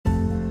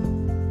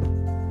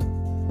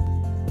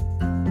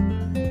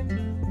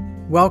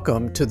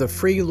Welcome to the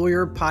Free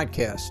Lawyer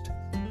Podcast.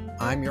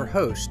 I'm your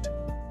host,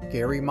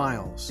 Gary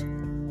Miles.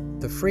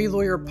 The Free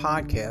Lawyer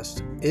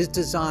Podcast is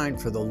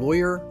designed for the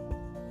lawyer,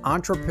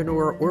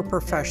 entrepreneur, or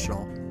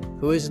professional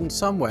who is in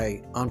some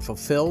way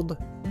unfulfilled,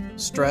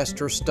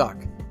 stressed, or stuck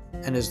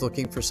and is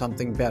looking for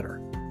something better.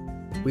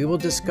 We will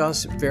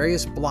discuss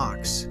various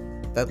blocks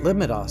that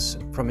limit us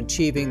from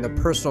achieving the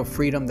personal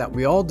freedom that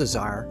we all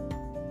desire,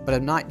 but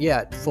have not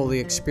yet fully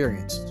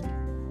experienced.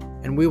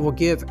 And we will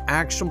give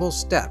actionable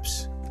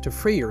steps to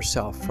free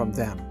yourself from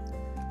them.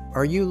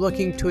 Are you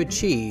looking to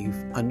achieve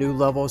a new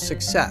level of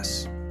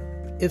success?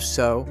 If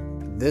so,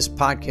 this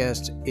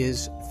podcast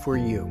is for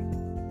you.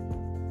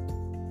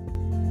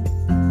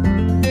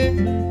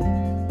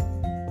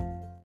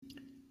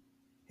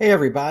 Hey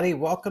everybody,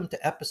 welcome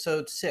to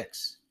episode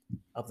 6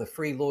 of The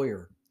Free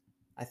Lawyer.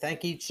 I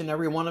thank each and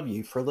every one of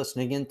you for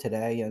listening in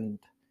today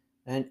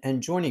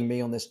and joining me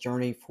on this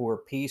journey for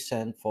peace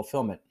and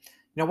fulfillment.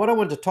 Now, what I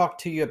wanted to talk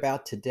to you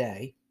about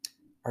today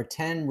are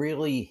 10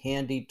 really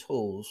handy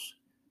tools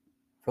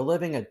for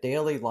living a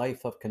daily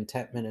life of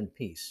contentment and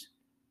peace.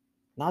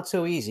 Not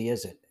so easy,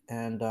 is it?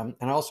 And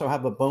I also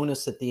have a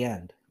bonus at the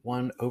end,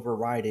 one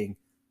overriding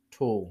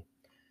tool.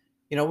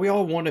 You know, we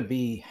all want to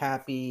be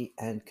happy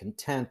and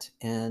content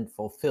and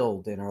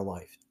fulfilled in our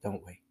life,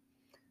 don't we?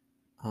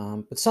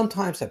 But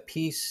sometimes that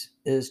peace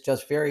is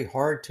just very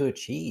hard to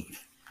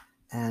achieve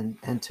and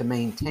to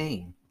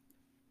maintain.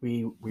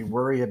 We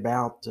worry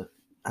about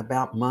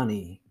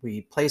money.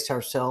 We place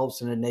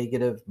ourselves in a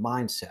negative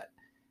mindset.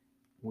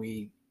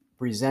 We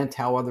resent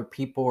how other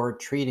people are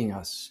treating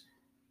us.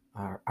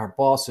 Our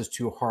boss is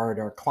too hard.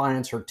 Our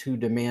clients are too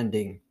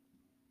demanding.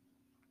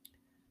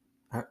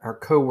 Our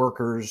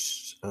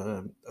coworkers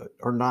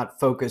are not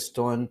focused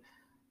on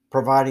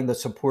providing the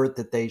support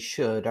that they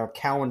should. Our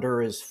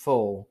calendar is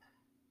full.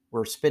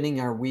 We're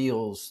spinning our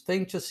wheels.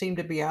 Things just seem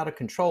to be out of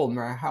control. No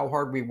matter how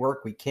hard we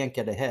work, we can't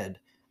get ahead.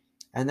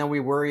 And then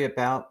we worry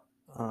about,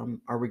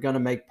 are we going to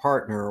make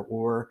partner?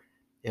 Or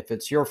if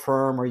it's your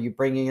firm, are you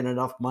bringing in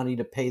enough money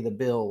to pay the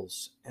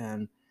bills?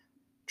 And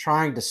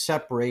trying to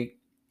separate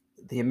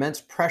the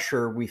immense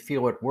pressure we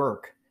feel at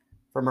work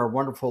from our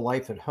wonderful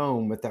life at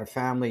home with our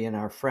family and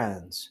our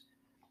friends.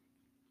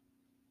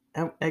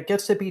 And it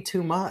gets to be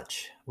too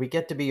much. We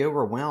get to be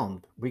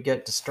overwhelmed. We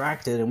get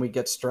distracted and we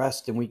get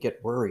stressed and we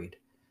get worried.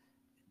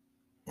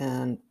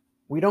 And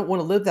we don't want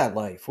to live that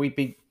life. We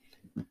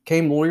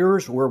became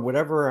lawyers or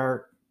whatever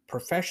our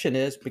profession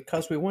is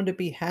because we wanted to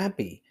be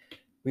happy.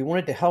 We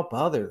wanted to help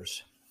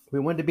others. We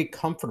wanted to be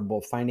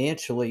comfortable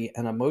financially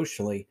and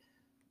emotionally,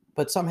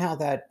 but somehow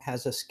that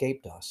has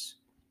escaped us.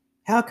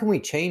 How can we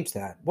change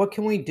that? What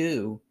can we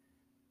do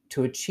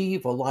to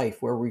achieve a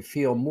life where we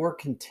feel more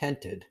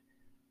contented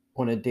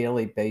on a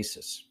daily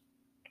basis?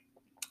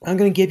 I'm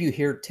going to give you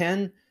here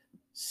 10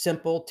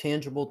 simple,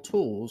 tangible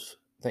tools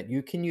that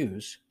you can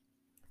use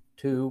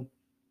to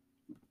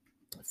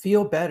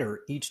feel better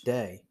each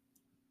day,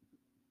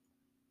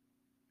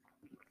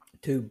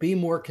 to be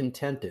more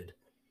contented,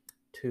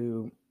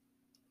 to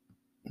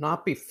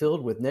not be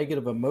filled with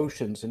negative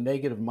emotions and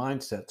negative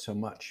mindset so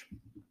much.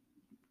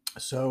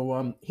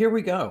 So here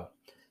we go.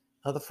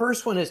 The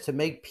first one is to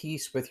make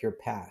peace with your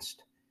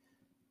past.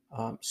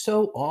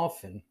 So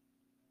often,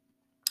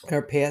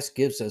 our past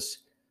gives us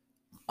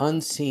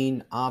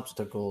unseen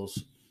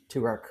obstacles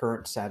to our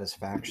current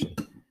satisfaction.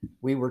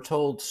 We were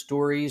told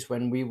stories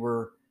when we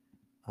were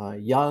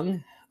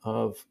young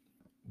of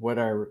what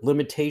our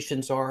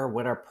limitations are,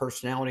 what our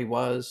personality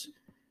was.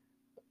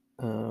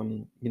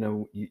 You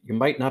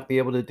might not be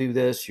able to do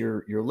this.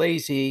 You're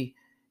lazy.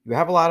 You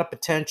have a lot of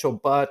potential,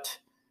 but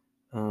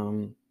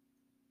you'll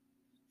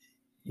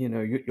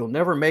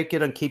never make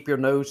it and keep your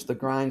nose to the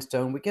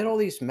grindstone. We get all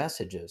these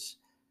messages,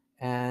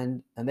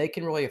 and they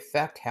can really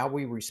affect how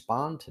we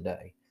respond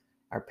today.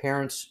 Our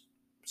parents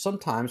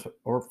sometimes,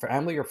 or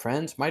family or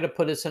friends, might have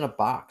put us in a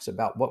box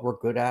about what we're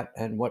good at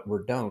and what we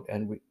don't,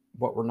 and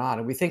what we're not.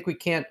 And we think we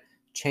can't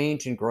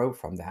change and grow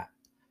from that.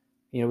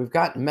 We've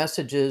gotten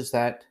messages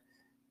that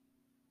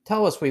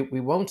tell us we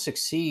won't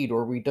succeed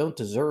or we don't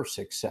deserve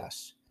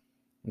success.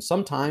 And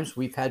sometimes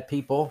we've had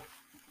people,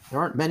 there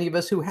aren't many of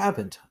us who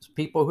haven't,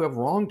 people who have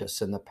wronged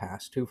us in the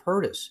past, who've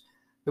hurt us,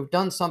 who've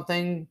done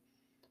something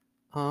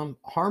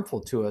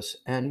harmful to us,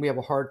 and we have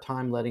a hard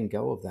time letting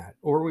go of that.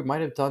 Or we might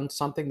have done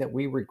something that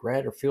we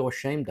regret or feel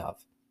ashamed of.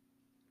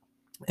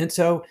 And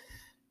so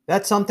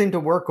that's something to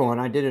work on.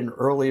 I did an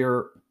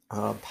earlier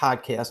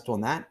podcast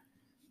on that.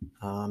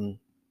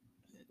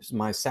 This is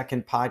my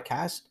second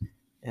podcast,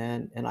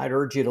 and I'd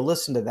urge you to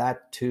listen to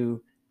that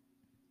to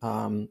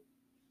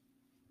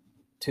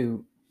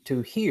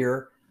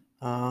hear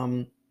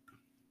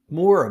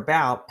more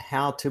about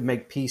how to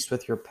make peace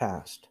with your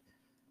past.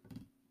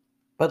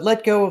 But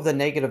let go of the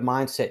negative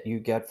mindset you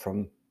get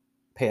from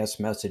past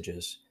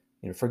messages.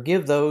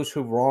 Forgive those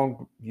who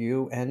wronged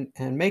you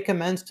and make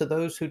amends to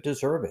those who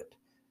deserve it.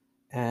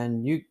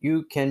 And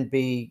you can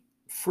be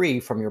free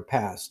from your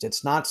past.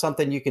 It's not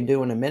something you can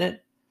do in a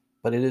minute,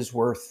 but it is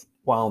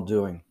worthwhile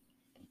doing.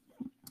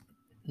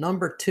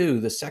 Number 2,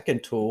 the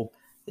second tool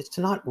is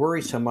to not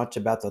worry so much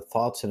about the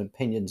thoughts and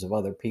opinions of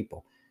other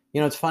people.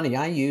 It's funny,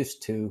 I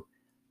used to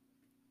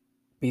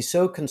be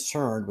so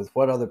concerned with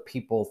what other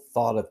people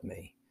thought of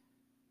me,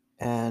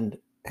 and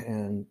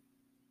and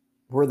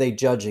were they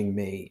judging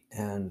me,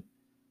 and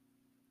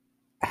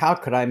how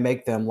could I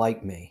make them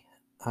like me?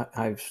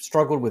 I've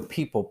struggled with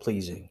people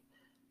pleasing,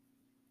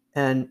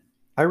 and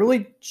I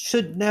really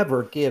should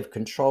never give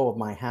control of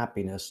my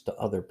happiness to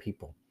other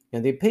people.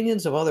 And the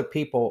opinions of other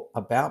people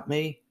about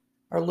me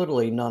are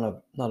literally none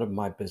of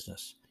my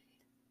business.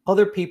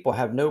 Other people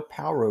have no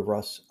power over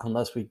us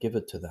unless we give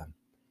it to them.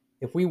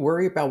 If we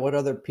worry about what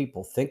other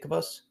people think of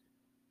us,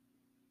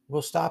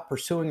 we'll stop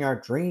pursuing our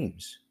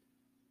dreams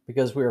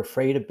because we're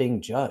afraid of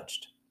being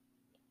judged.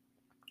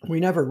 We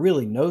never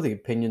really know the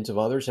opinions of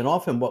others, and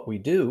often what we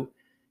do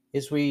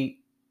is we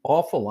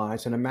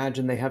awfulize and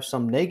imagine they have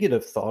some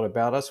negative thought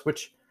about us,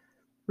 which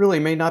really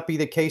may not be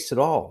the case at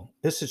all.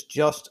 This is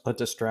just a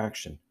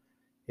distraction.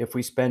 If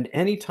we spend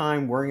any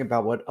time worrying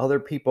about what other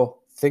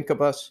people think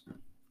of us,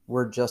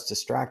 we're just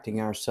distracting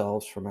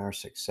ourselves from our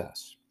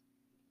success.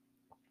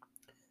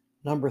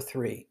 Number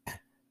three,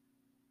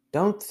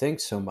 don't think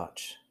so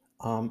much.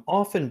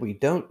 Often we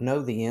don't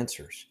know the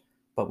answers,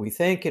 but we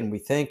think and we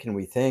think and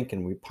we think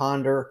and we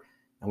ponder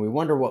and we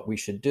wonder what we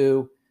should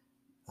do.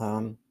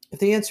 If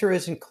the answer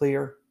isn't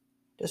clear,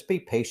 just be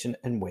patient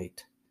and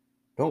wait.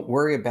 Don't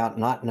worry about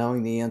not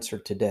knowing the answer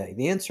today.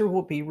 The answer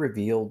will be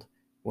revealed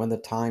when the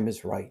time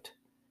is right.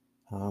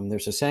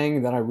 There's a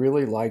saying that I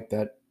really like,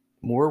 that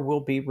more will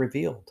be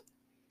revealed.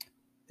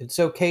 It's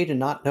okay to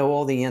not know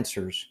all the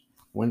answers.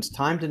 When it's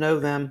time to know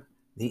them,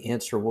 the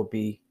answer will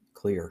be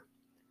clear.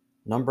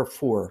 Number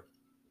four,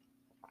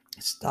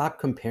 stop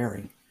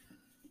comparing.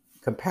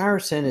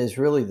 Comparison is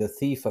really the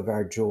thief of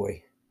our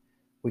joy.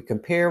 We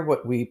compare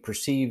what we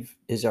perceive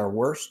is our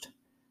worst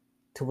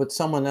to what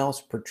someone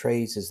else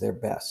portrays as their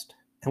best.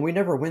 And we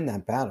never win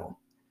that battle.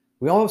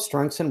 We all have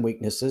strengths and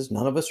weaknesses.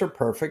 None of us are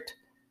perfect.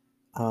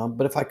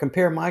 But if I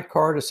compare my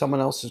car to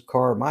someone else's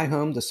car, my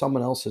home to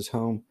someone else's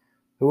home,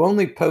 who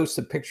only posts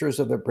the pictures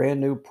of their brand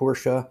new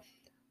Porsche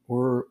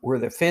or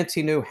their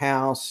fancy new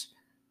house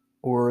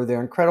or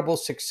their incredible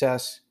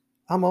success,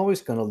 I'm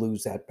always going to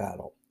lose that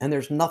battle. And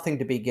there's nothing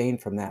to be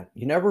gained from that.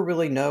 You never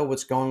really know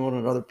what's going on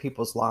in other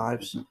people's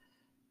lives.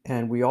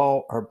 And we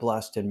all are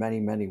blessed in many,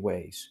 many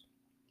ways.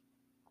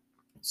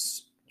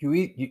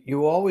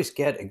 You always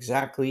get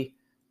exactly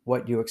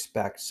what you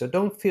expect. So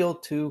don't feel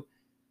too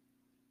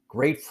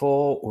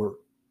grateful or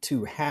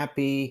too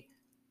happy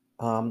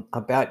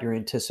about your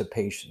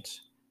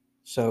anticipations.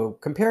 So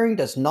comparing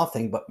does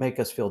nothing but make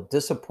us feel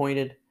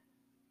disappointed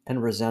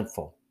and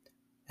resentful,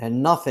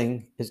 and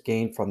nothing is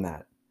gained from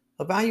that.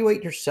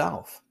 Evaluate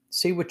yourself,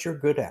 see what you're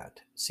good at,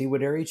 see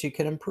what areas you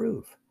can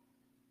improve.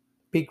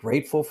 Be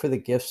grateful for the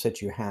gifts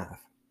that you have.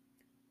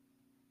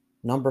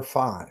 Number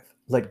five,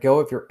 let go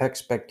of your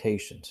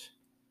expectations.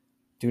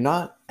 Do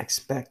not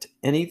expect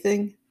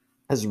anything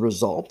as a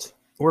result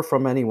or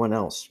from anyone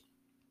else.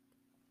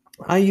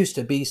 I used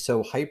to be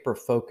so hyper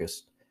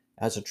focused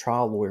as a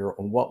trial lawyer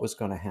on what was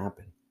going to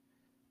happen.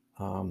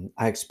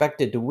 I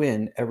expected to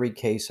win every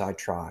case I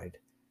tried.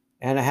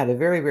 And I had a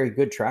very, very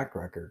good track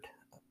record,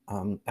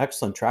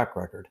 excellent track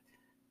record.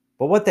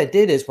 But what that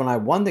did is when I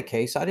won the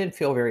case, I didn't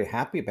feel very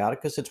happy about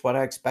it because it's what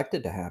I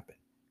expected to happen.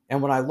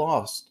 And when I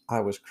lost, I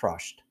was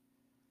crushed.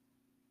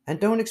 And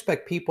don't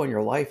expect people in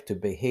your life to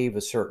behave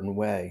a certain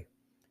way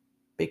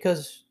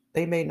because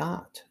they may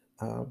not.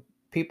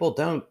 People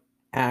don't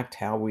act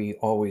how we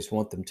always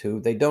want them to.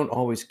 They don't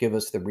always give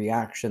us the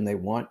reaction they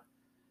want.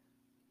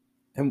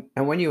 And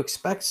when you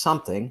expect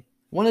something,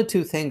 one of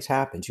two things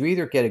happens. You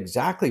either get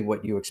exactly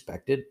what you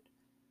expected,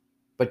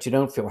 but you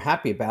don't feel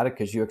happy about it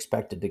because you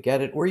expected to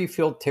get it, or you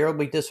feel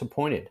terribly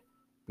disappointed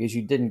because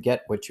you didn't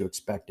get what you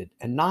expected.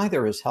 And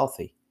neither is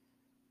healthy.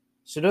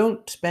 So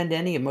don't spend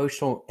any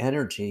emotional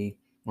energy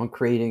on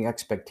creating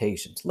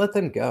expectations. Let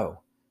them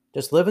go.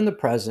 Just live in the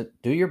present,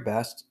 do your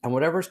best, and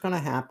whatever's going to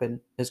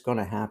happen is going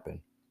to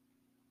happen.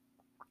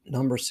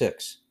 Number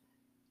six,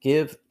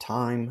 give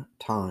time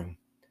time.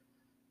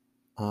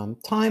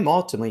 Time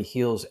ultimately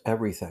heals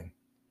everything,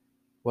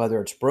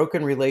 whether it's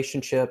broken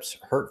relationships,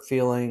 hurt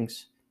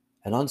feelings,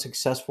 an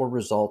unsuccessful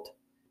result.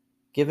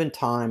 Given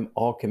time,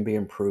 all can be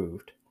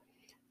improved.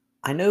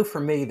 I know for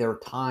me, there are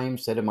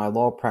times that in my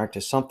law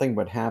practice, something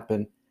would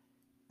happen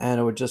and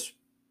it would just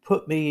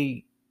put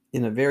me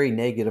in a very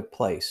negative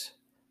place.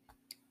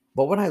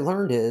 But what I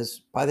learned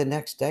is by the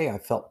next day, I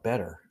felt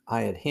better.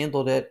 I had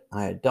handled it,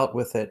 I had dealt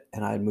with it,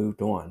 and I had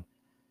moved on.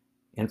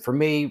 And for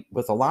me,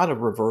 with a lot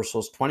of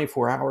reversals,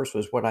 24 hours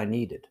was what I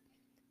needed.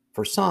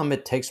 For some,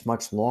 it takes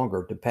much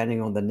longer,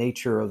 depending on the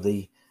nature of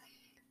the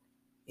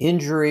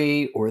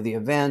injury or the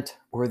event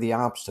or the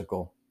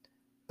obstacle.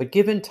 But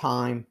given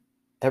time,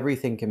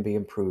 everything can be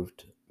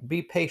improved.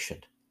 Be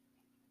patient.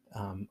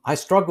 I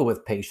struggle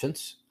with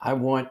patience. I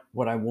want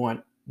what I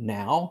want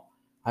now.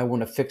 I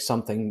want to fix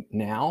something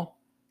now.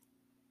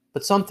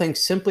 But some things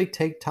simply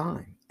take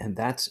time, and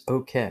that's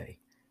okay.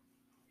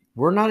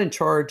 We're not in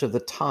charge of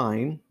the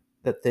time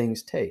that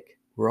things take.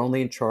 We're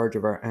only in charge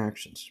of our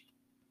actions.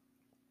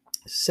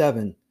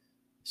 7,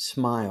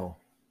 smile.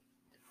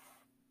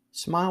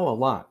 Smile a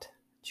lot.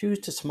 Choose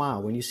to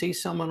smile. When you see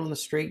someone on the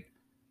street,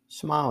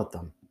 smile at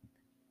them.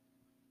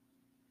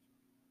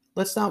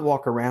 Let's not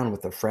walk around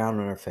with a frown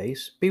on our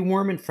face. Be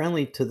warm and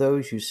friendly to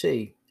those you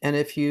see. And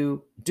if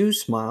you do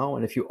smile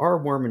and if you are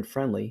warm and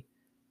friendly,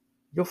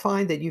 you'll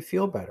find that you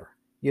feel better.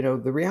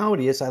 The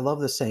reality is, I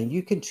love the saying,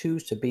 you can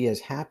choose to be as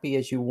happy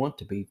as you want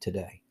to be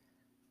today.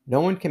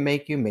 No one can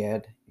make you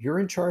mad. You're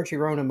in charge of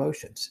your own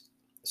emotions.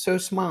 So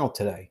smile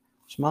today.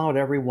 Smile at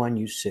everyone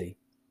you see.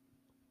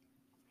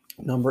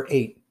 Number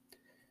 8,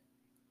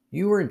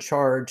 you are in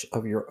charge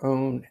of your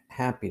own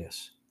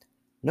happiness.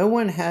 No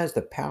one has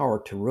the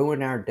power to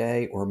ruin our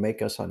day or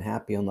make us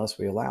unhappy unless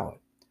we allow it.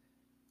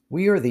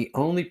 We are the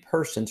only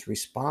persons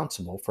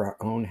responsible for our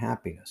own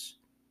happiness.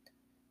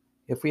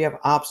 If we have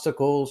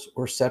obstacles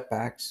or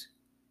setbacks,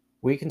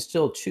 we can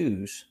still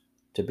choose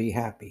to be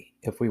happy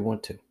if we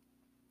want to.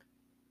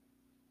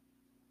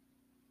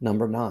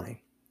 Number 9,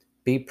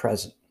 be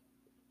present.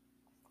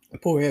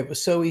 Boy, it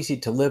was so easy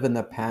to live in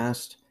the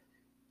past,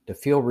 to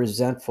feel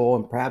resentful,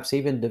 and perhaps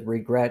even to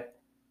regret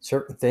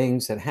certain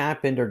things that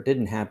happened or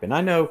didn't happen.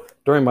 I know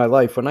during my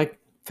life, when I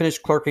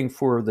finished clerking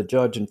for the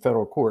judge in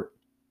federal court,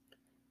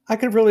 I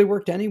could have really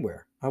worked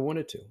anywhere I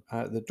wanted to.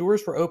 The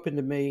doors were open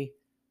to me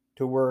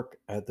to work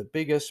at the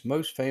biggest,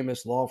 most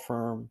famous law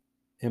firm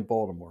in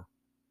Baltimore.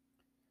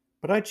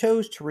 But I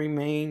chose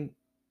to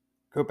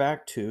go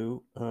back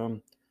to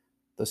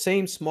the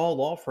same small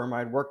law firm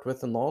I'd worked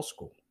with in law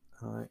school.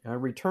 I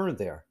returned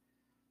there.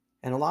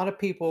 And a lot of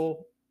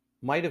people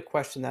might have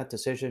questioned that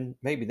decision.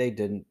 Maybe they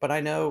didn't. But I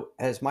know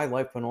as my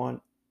life went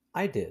on,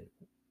 I did.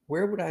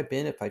 Where would I have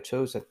been if I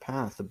chose that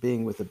path of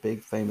being with a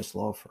big, famous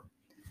law firm?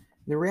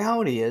 The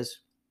reality is,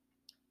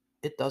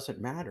 it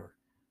doesn't matter.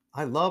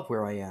 I love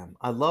where I am.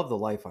 I love the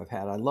life I've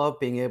had. I love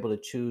being able to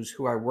choose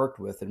who I worked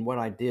with and what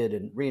I did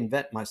and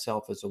reinvent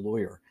myself as a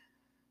lawyer.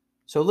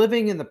 So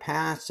living in the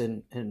past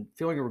and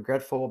feeling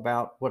regretful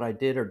about what I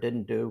did or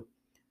didn't do,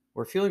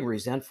 or feeling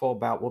resentful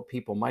about what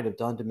people might have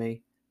done to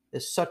me,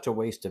 is such a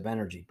waste of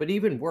energy. But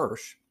even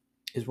worse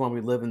is when we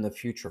live in the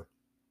future.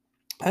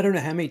 I don't know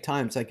how many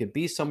times I could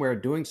be somewhere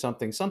doing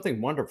something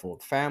wonderful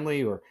with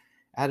family or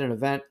at an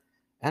event,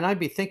 and I'd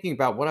be thinking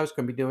about what I was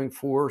going to be doing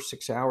 4 or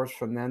 6 hours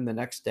from then the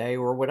next day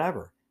or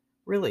whatever.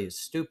 Really is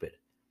stupid.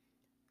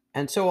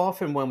 And so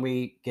often when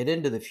we get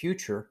into the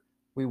future,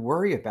 we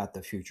worry about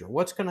the future.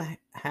 What's going to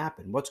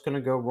happen? What's going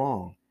to go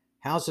wrong?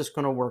 How's this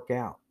going to work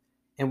out?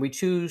 And we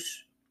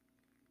choose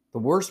the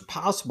worst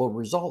possible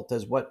result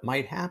as what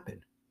might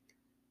happen.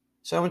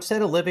 So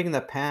instead of living in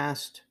the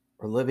past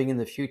or living in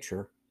the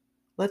future,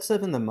 let's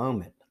live in the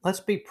moment.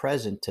 Let's be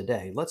present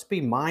today. Let's be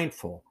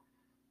mindful.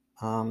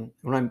 When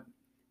I'm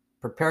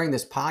preparing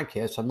this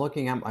podcast, I'm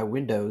looking out my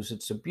windows.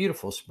 It's a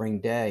beautiful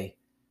spring day.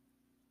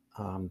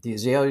 The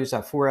azaleas, I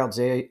have 4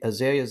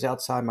 azaleas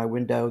outside my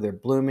window. They're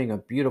blooming a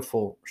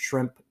beautiful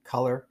shrimp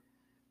color.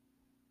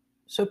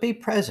 So be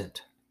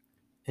present.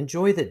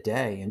 Enjoy the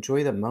day.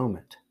 Enjoy the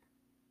moment.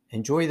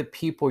 Enjoy the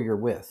people you're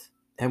with.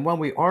 And when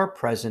we are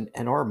present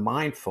and are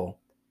mindful,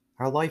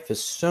 our life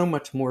is so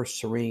much more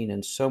serene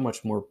and so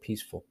much more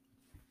peaceful.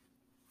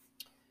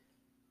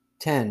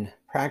 10,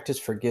 practice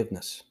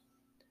forgiveness.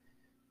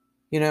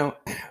 You know,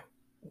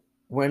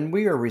 when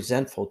we are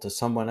resentful to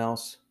someone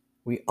else,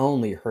 we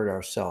only hurt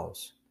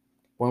ourselves.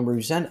 When we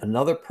resent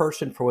another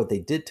person for what they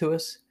did to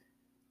us,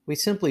 we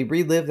simply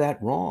relive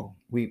that wrong.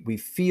 We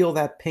feel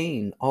that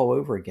pain all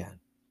over again.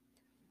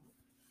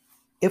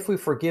 If we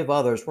forgive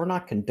others, we're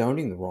not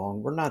condoning the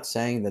wrong. We're not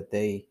saying that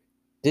they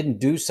didn't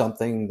do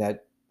something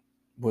that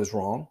was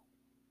wrong.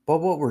 But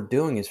what we're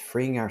doing is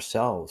freeing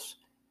ourselves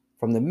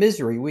from the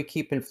misery we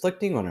keep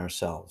inflicting on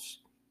ourselves.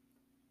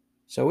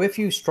 So if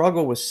you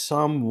struggle with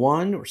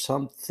someone or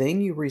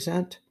something you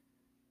resent,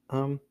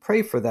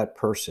 pray for that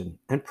person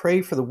and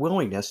pray for the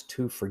willingness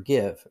to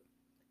forgive.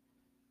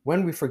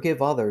 When we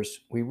forgive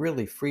others, we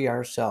really free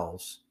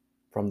ourselves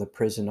from the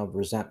prison of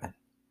resentment.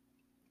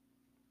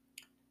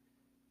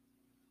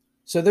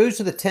 So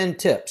those are the 10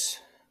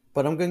 tips,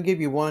 but I'm going to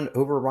give you one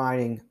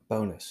overriding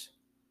bonus: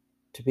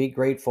 to be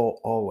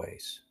grateful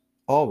always.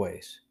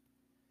 Always.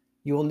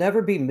 You will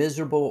never be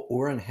miserable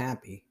or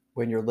unhappy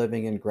when you're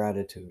living in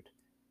gratitude.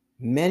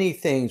 Many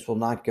things will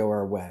not go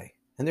our way,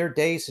 and there are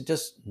days that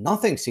just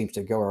nothing seems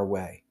to go our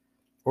way,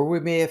 or we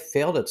may have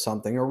failed at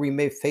something, or we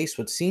may face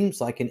what seems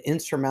like an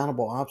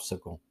insurmountable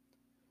obstacle.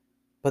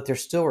 But there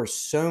still are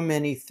so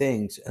many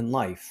things in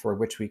life for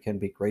which we can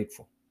be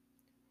grateful.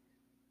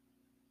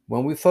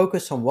 When we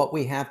focus on what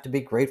we have to be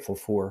grateful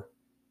for,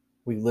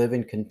 we live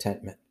in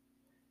contentment.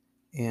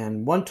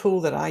 And one tool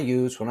that I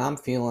use when I'm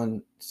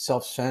feeling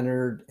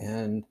self-centered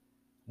and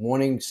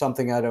wanting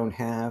something I don't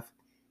have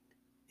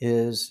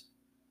is,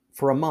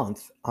 for a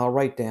month, I'll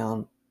write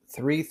down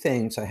 3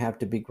 things I have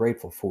to be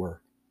grateful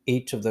for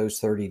each of those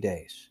 30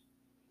 days.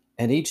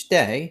 And each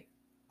day,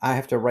 I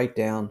have to write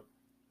down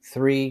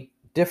 3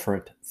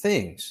 different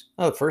things.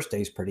 Oh, the first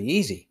day is pretty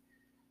easy.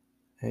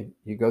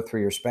 You go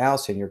through your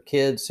spouse and your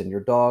kids and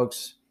your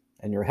dogs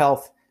and your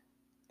health,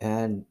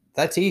 and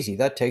That's easy.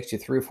 That takes you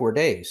 3 or 4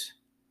 days.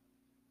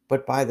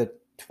 But by the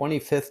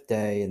 25th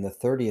day and the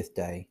 30th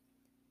day,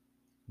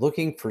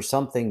 looking for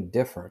something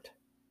different,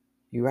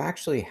 you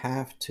actually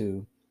have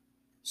to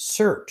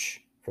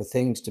search for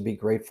things to be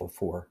grateful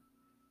for.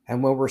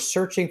 And when we're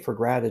searching for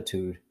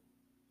gratitude,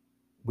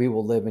 we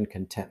will live in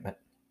contentment.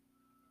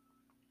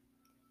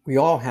 We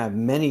all have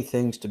many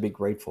things to be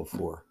grateful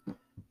for.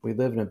 We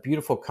live in a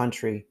beautiful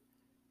country.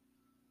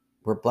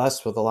 We're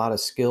blessed with a lot of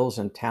skills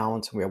and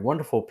talents, and we have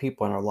wonderful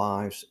people in our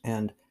lives.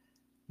 And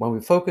when we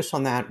focus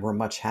on that, we're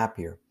much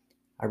happier.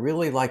 I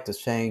really like the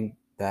saying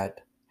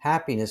that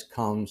happiness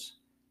comes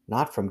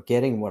not from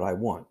getting what I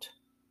want,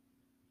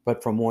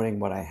 but from wanting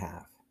what I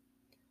have.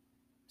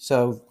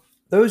 So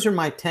those are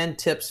my 10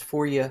 tips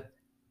for you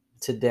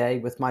today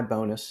with my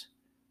bonus.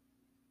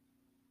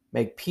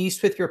 Make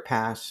peace with your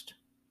past.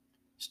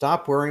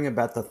 Stop worrying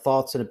about the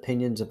thoughts and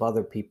opinions of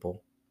other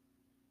people.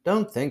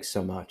 Don't think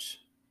so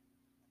much.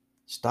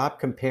 Stop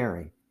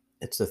comparing.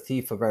 It's the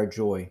thief of our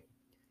joy.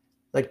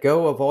 Let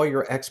go of all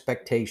your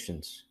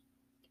expectations.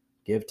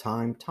 Give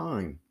time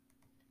time.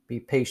 Be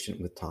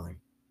patient with time.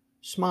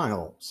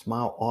 Smile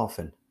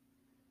often.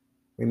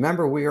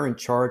 Remember, we are in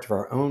charge of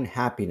our own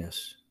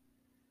happiness.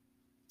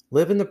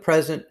 Live in the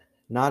present,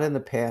 not in the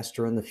past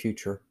or in the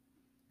future,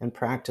 and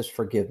practice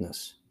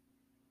forgiveness.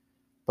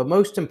 But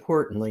most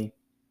importantly,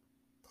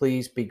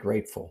 please be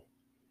grateful.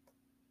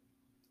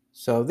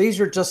 So these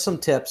are just some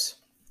tips.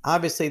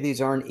 Obviously,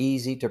 these aren't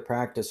easy to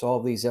practice all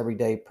of these every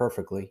day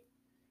perfectly.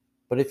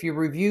 But if you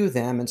review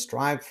them and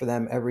strive for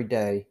them every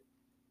day,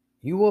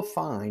 you will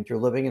find you're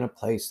living in a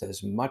place that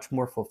is much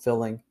more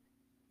fulfilling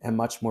and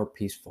much more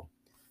peaceful.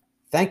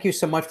 Thank you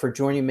so much for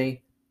joining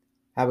me.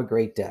 Have a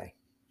great day.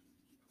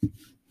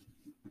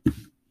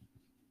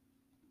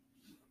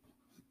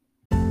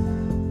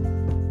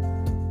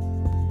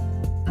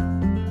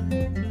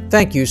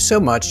 Thank you so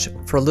much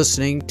for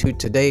listening to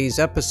today's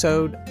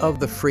episode of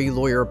the Free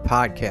Lawyer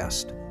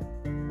Podcast.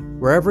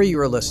 Wherever you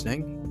are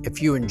listening,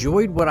 if you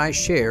enjoyed what I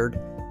shared,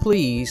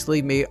 please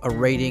leave me a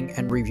rating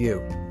and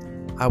review.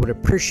 I would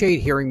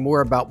appreciate hearing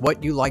more about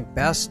what you like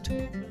best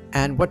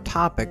and what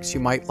topics you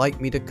might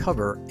like me to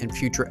cover in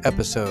future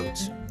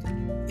episodes.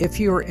 If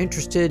you are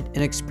interested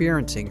in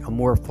experiencing a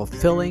more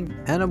fulfilling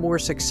and a more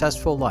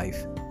successful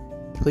life,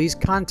 please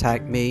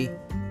contact me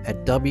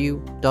at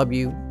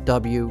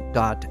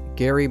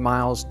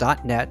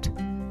www.garymiles.net,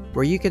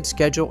 where you can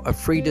schedule a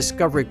free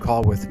discovery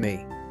call with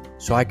me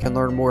so I can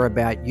learn more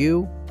about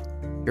you,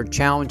 your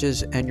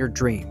challenges, and your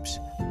dreams.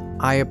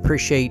 I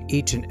appreciate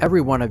each and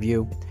every one of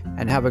you,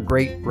 and have a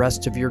great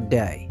rest of your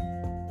day.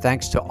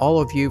 Thanks to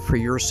all of you for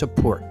your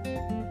support.